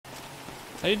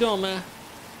How you doing, man?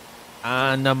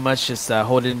 Not much, just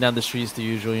holding down the streets the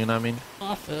usual, you know what I mean?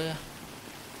 Oh, I feel ya.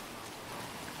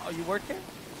 Oh, you work here?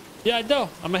 Yeah, I do.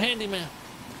 I'm a handyman.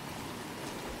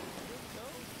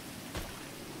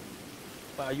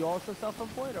 But are you also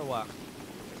self-employed or what?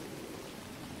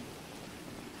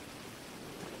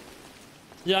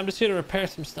 Yeah, I'm just here to repair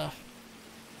some stuff.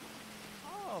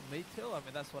 Oh, me too. I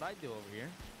mean, that's what I do over here.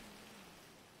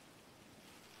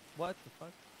 What the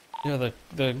fuck? Yeah,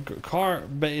 the car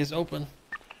bay is open.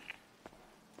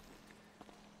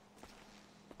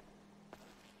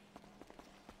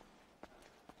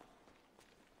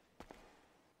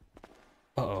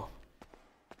 Uh-oh.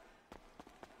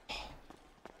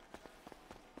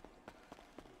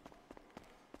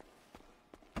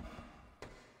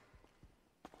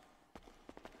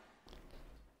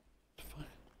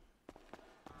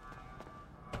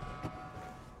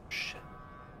 Shit.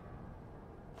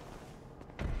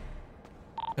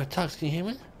 Yo, Tux, can you hear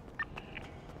me?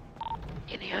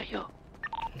 Can hear you.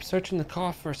 I'm searching the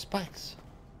car for spikes.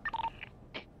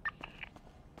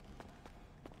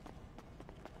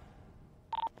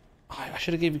 I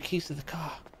should have gave you keys to the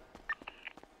car.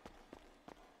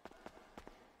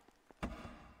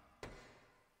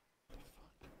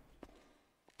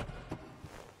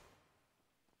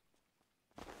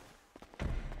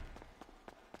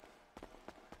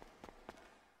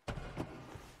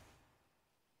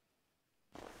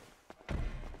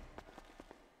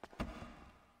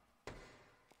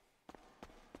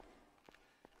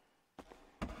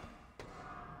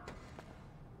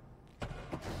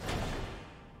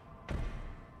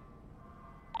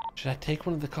 Should I take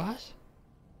one of the cars?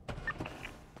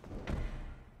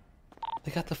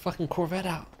 They got the fucking Corvette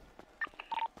out.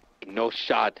 No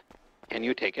shot. Can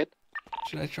you take it?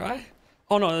 Should I try?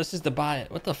 Oh no, this is to buy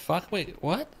it. What the fuck? Wait,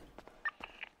 what?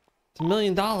 It's $1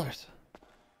 million.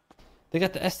 They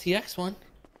got the STX one.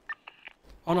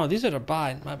 Oh no, these are to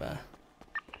buy. My bad.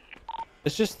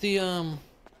 It's just the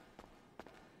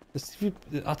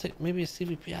I'll take maybe a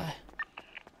CVPI.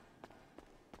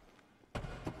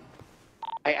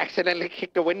 I accidentally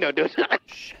kicked the window, dude.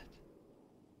 Shit.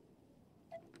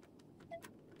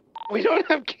 We don't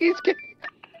have keys.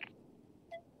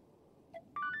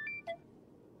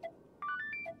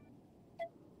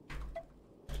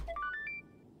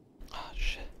 Oh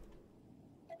shit.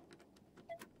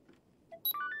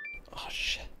 Oh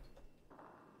shit.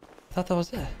 I thought that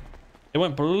was it. It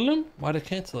went boom. Why'd it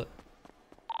cancel it?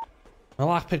 My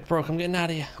lockpick broke. I'm getting out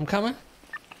of here. I'm coming.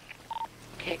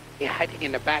 Okay, you're hiding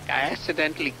in the back. I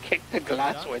accidentally kicked the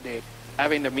glass when they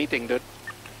having the meeting, dude.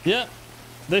 Yep.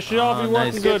 They should all be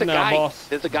working nice. good now, boss.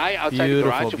 There's a guy outside the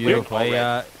Beautiful, garage. beautiful.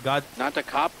 Wearing God, not a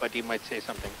cop, but he might say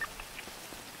something.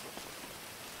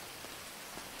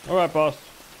 All right, boss.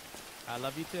 I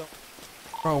love you too.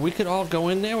 Bro, we could all go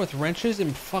in there with wrenches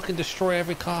and fucking destroy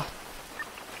every car.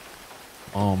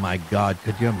 Oh my God,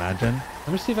 could you imagine?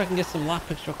 Let me see if I can get some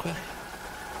lockpicks real quick.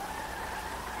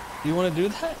 You want to do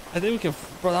that? I think we can,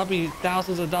 bro. That'll be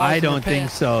thousands of dollars. I don't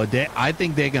think so. I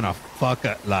think they're gonna fuck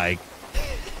it like.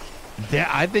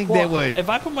 I think they would. If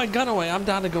I put my gun away, I'm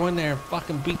down to go in there and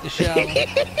fucking beat the shit out of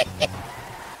them.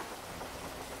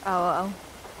 Oh,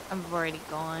 I've already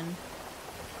gone.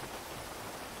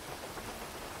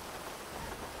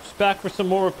 Just back for some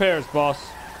more repairs, boss.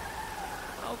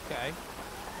 Okay.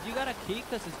 You got a key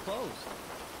because it's closed.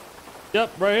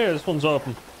 Yep, right here. This one's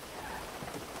open.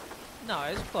 No,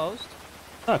 it's closed.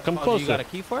 Ah, come Oh, closer. you got a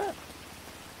key for it?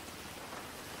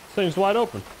 Thing's wide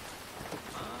open.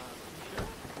 Sure.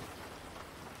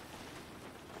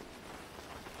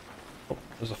 Oh,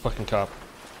 there's a fucking cop.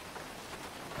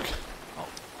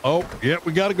 Oh, yeah,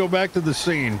 we got to go back to the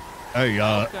scene. Hey,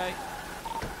 Okay.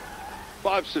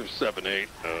 5678,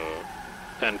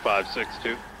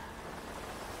 10562.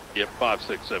 Yep,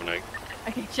 5678.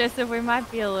 Okay, Joseph, we might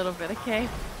be a little bit, okay?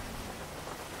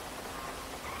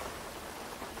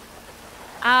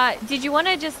 Did you want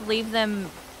to just leave them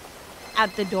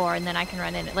at the door and then I can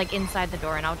run in, like inside the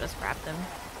door, and I'll just grab them?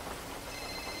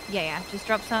 Yeah, just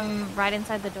drop some right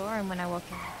inside the door, and when I walk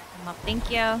in, come up. Thank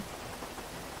you.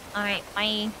 Alright,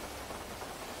 bye.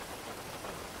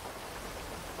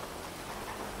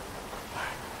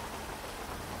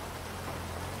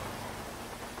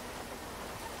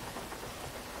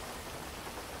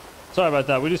 Sorry about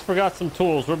that. We just forgot some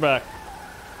tools. We're back.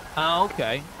 Oh,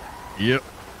 okay. yep.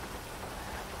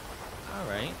 All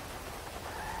right.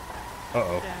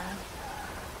 Uh-oh. Yeah.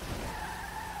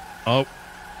 Oh,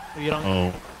 You don't. oh.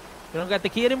 You don't got the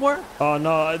key anymore? Oh,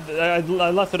 no. I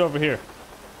left it over here.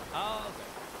 Oh, okay.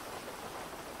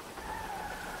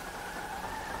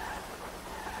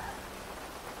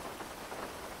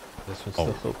 This one's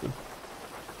Oh. still open.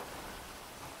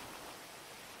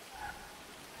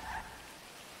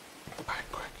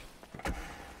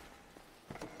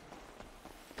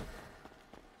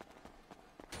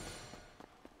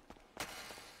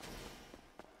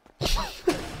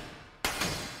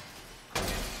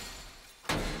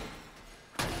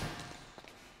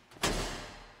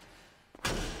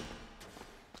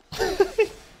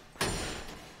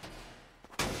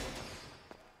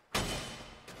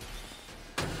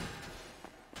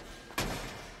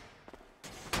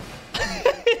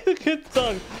 Good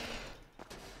dog.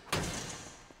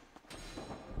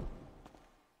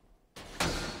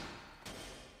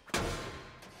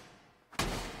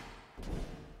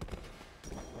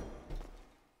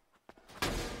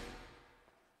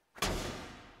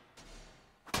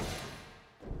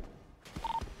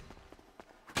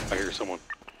 I hear someone.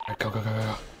 Alright, go, go, go,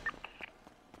 go.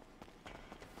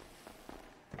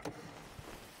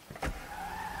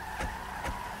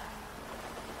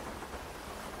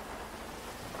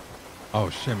 Oh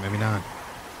shit, maybe not.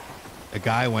 The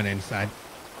guy went inside.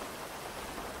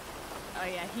 Oh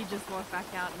yeah, he just walked back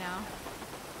out now.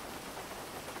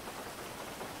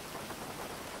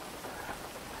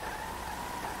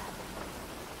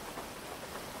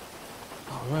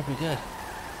 Oh, we might be good.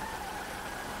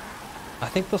 I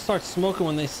think they'll start smoking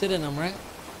when they sit in them, right?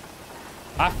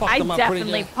 I fucked them up pretty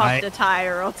definitely good. popped a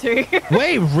tire or two.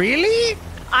 Wait, really?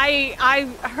 I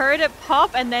heard it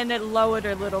pop and then it lowered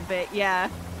a little bit, yeah.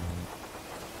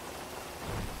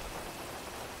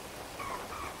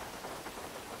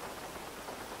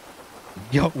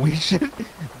 Yo, we should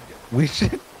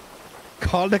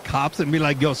call the cops and be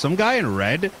like, yo, some guy in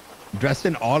red, dressed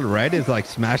in all red, is like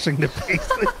smashing the place.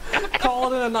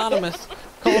 Call it an anonymous.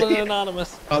 Call it an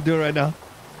anonymous. I'll do it right now.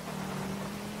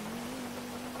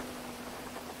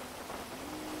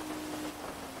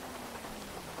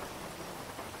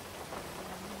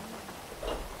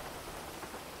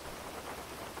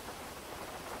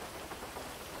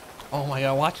 Oh my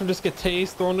god, watch him just get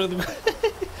tased, thrown to the...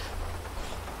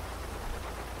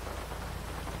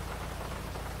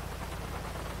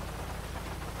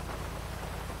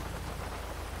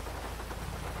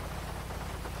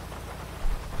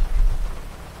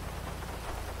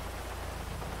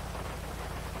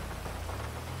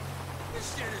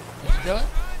 Do it?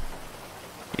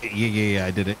 Yeah,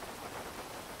 I did it.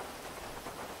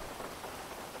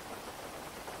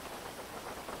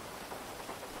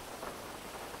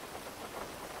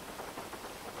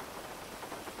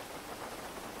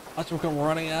 Watch them come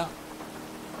running out.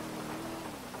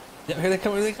 Yep, here they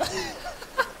come. Here they come.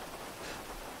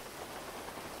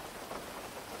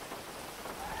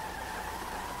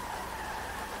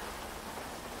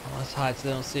 Let's hide so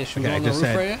they don't see us. Should we Okay, go on the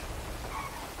roof right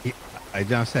here? I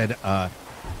just said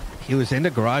he was in the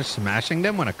garage smashing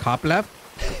them when a cop left,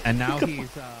 and now he's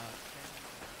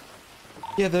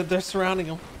Yeah, they're surrounding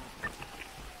him.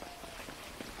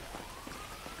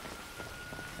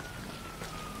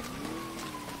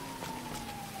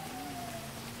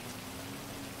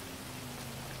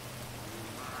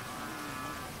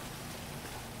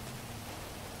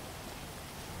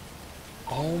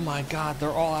 Oh my god, they're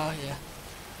all out here.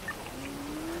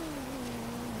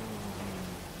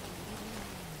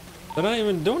 They're not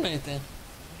even doing anything.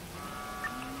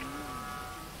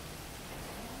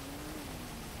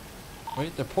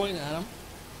 Wait, they're pointing at him.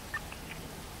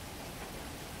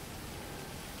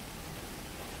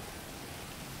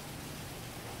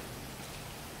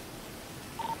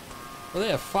 Well, they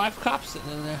have 5 cops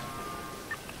sitting in there.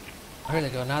 Oh, here they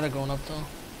go. Now they're going up to him.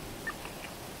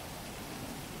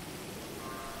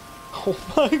 Oh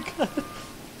my god.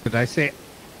 Did I say?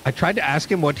 I tried to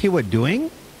ask him what he was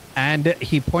doing, and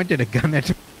he pointed a gun at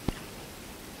me.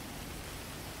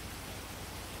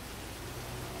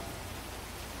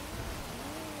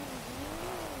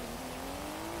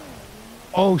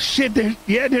 Oh shit!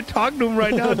 They're talking to him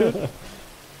right now, dude.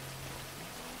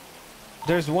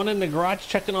 There's one in the garage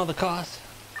checking all the cars.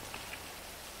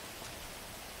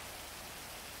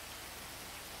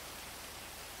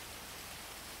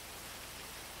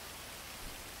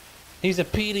 He's a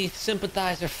PD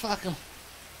sympathizer. Fuck him.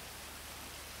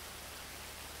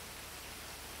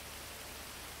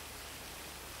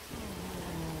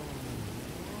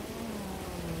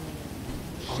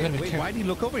 Shit, wait, why'd he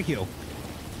look over here?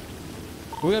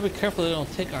 We gotta be careful they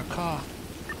don't take our car.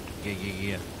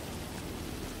 Yeah.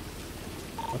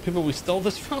 The people we stole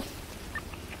this from?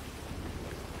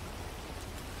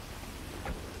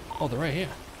 Oh, they're right here.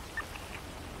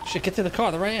 Shit, get to the car.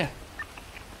 They're right here.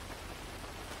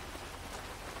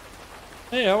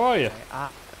 Hey, how are you?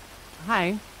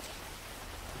 Hi.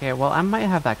 Okay, well, I might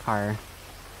have that car.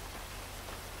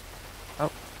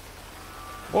 Oh.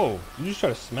 Whoa, you just try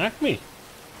to smack me?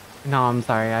 No, I'm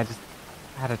sorry. I just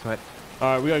had a twitch.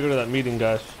 Alright, we gotta go to that meeting,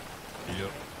 guys.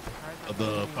 Yep.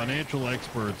 The financial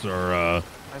experts are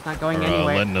It's not going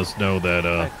anywhere. letting us know that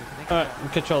Alright, we'll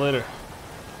catch y'all later.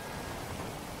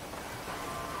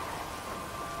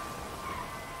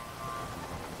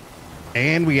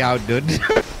 and we out, dude.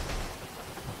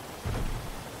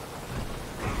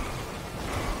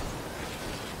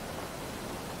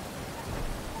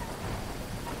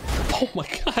 Oh my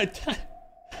god.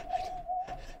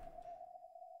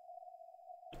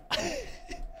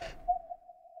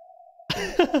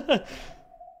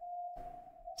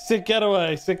 Sick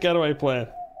getaway plan.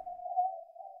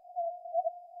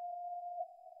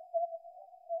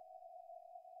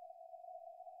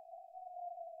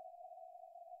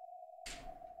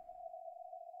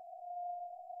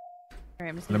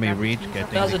 Let me read.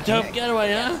 Get That was a dope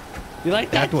getaway, huh? You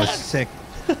like that? That was Doug? sick.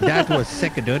 That was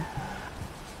sick, dude.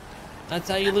 That's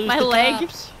how you lose My the leg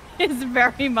cops. is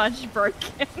very much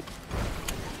broken.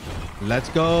 Let's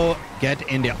go get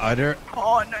in the other.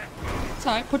 Oh no. It's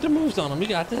alright, put the moves on him. You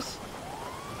got this.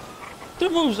 Put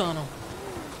the moves on him.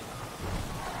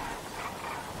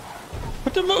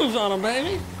 Put the moves on him,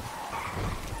 baby.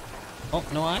 Oh,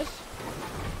 no eyes?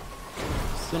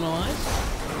 Still no eyes?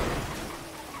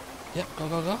 Yep, go,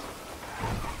 go, go.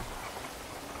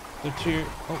 Go to your...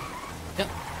 Oh, yep.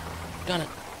 Got it.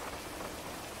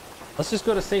 Let's just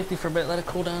go to safety for a bit. Let it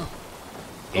cool down.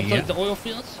 Go play the oil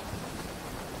fields.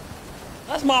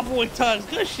 That's my boy Tugs.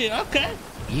 Good shit. Okay.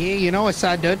 Yeah, you know what's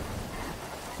up, dude?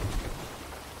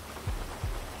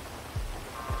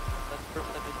 That's the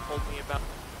person that just told me about.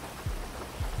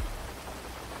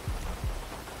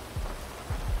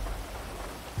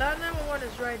 That 911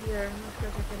 is right here. Let's go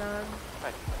check it out.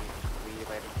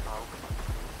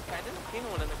 I didn't see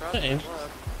one in the garage. Hey.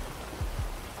 Look.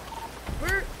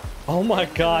 Where? Oh my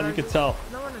god, you could tell.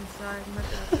 No one inside. Much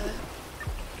outside.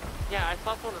 Yeah, I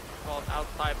saw someone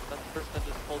outside, but that's the person that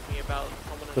just told me about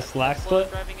someone in The slack Tesla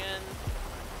split? driving in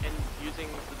and using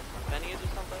the menus or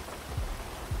something.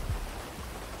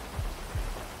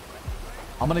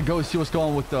 I'm gonna go see what's going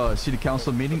on with the city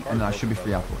council meeting, and I should be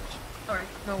free afterwards. Alright,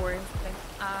 no worries. Thanks.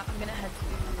 I'm gonna head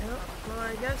to... Yep. Well,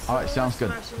 I guess. All right, sounds good.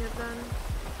 Smashing it then.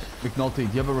 McNulty, do you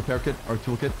have a repair kit or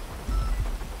toolkit?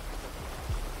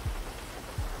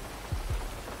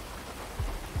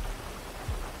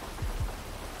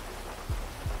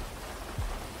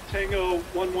 Tango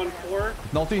 114.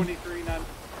 McNulty? 23-9.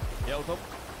 Yeah, what's up?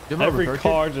 Do you have a Every repair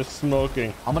car kit? just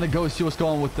smoking. I'm gonna go see what's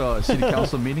going on with the city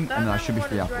council meeting, and I should be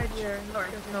free 911 is afterwards. right here.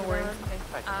 Alright, Let's go no check it worries. out.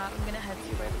 Thanks. I'm gonna head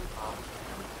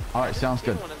to... All right, sounds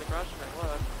good. One in the garage.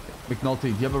 Look. McNulty, do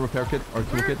you have a repair kit or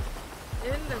toolkit?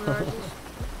 In the garage.